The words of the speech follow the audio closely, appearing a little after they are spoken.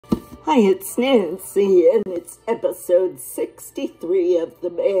Hi, it's Nancy, and it's episode 63 of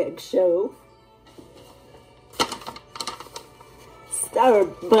The Bag Show.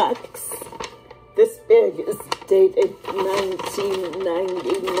 Starbucks. This bag is dated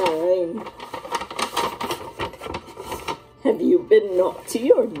 1999. Have you been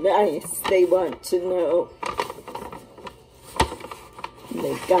naughty or nice? They want to know.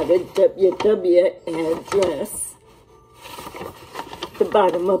 They've got a WW address. The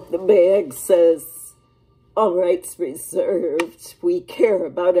bottom of the bag says, "All rights reserved. We care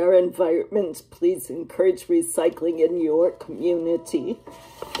about our environment. Please encourage recycling in your community."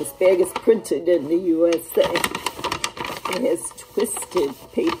 This bag is printed in the USA. It has twisted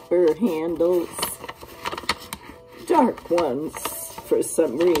paper handles, dark ones for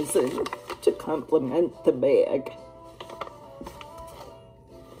some reason, to complement the bag.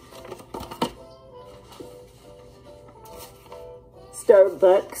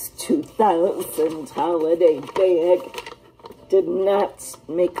 Starbucks 2000 holiday bag did not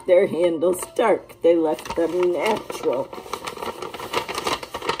make their handles dark. They left them natural.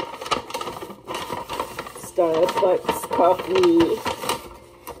 Starbucks coffee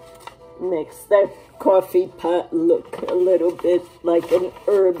makes that coffee pot look a little bit like an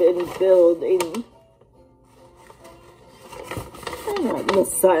urban building. And on the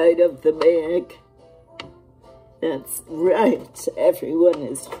side of the bag, that's right, everyone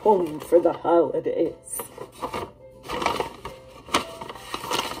is home for the holidays.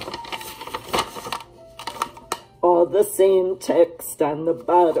 All the same text on the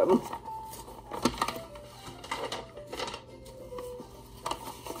bottom.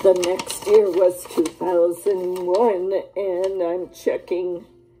 The next year was 2001, and I'm checking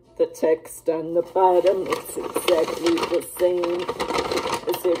the text on the bottom. It's exactly the same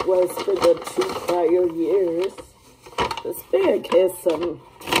as it was for the 2 prior years. This bag has some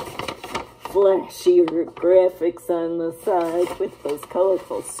flashier graphics on the side with those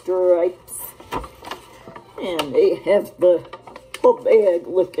colorful stripes. And they have the whole bag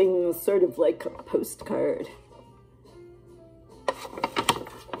looking sort of like a postcard.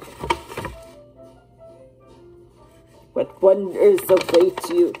 What wonders await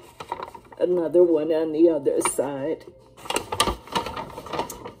you? Another one on the other side.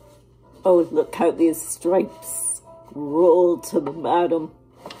 Oh, look how these stripes roll to the bottom.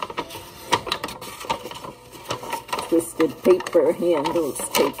 Twisted paper handles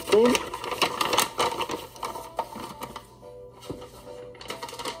taped in.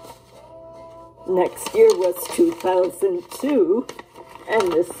 Next year was 2002,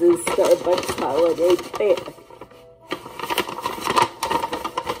 and this is Starbucks holiday bag.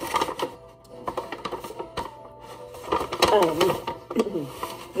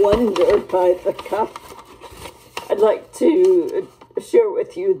 Wonder by the cup. I'd like to share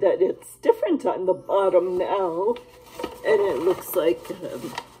with you that it's different on the bottom now, and it looks like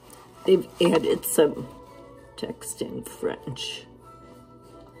they've added some text in French.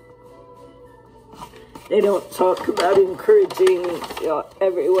 They don't talk about encouraging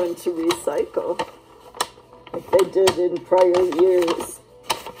everyone to recycle like they did in prior years.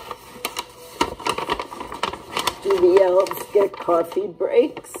 Do the elves get coffee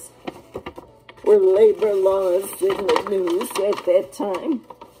breaks? Were labor laws in the news at that time?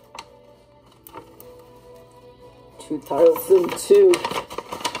 2002.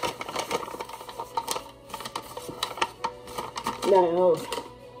 Now,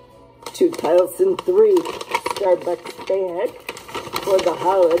 2003, Starbucks bag for the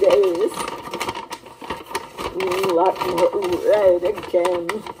holidays. A lot more red again.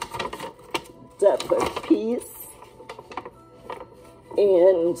 Dapper piece.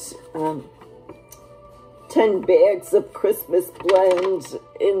 And 10 bags of Christmas blend,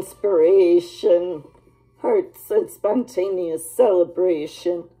 inspiration, hearts, and spontaneous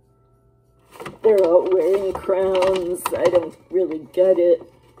celebration. They're all wearing crowns. I don't really get it.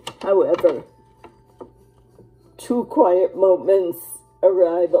 However, 2 quiet moments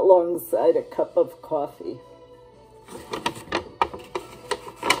arrive alongside a cup of coffee.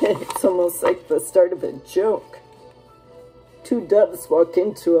 It's almost like the start of a joke. 2 doves walk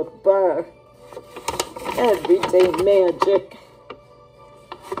into a bar. Everyday magic.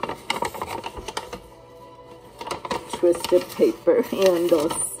 Twisted paper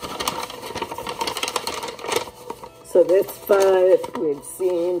handles. So that's 5 we've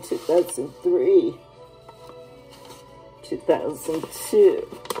seen. 2003, 2002,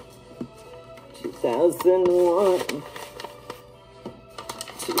 2001,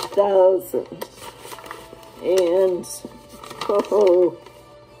 2000, and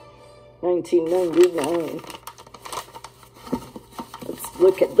 1999. Let's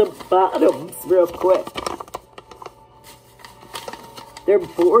look at the bottoms real quick. They're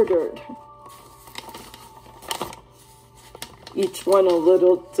bordered. Each one a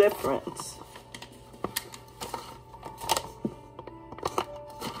little different.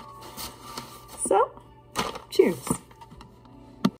 So, cheers.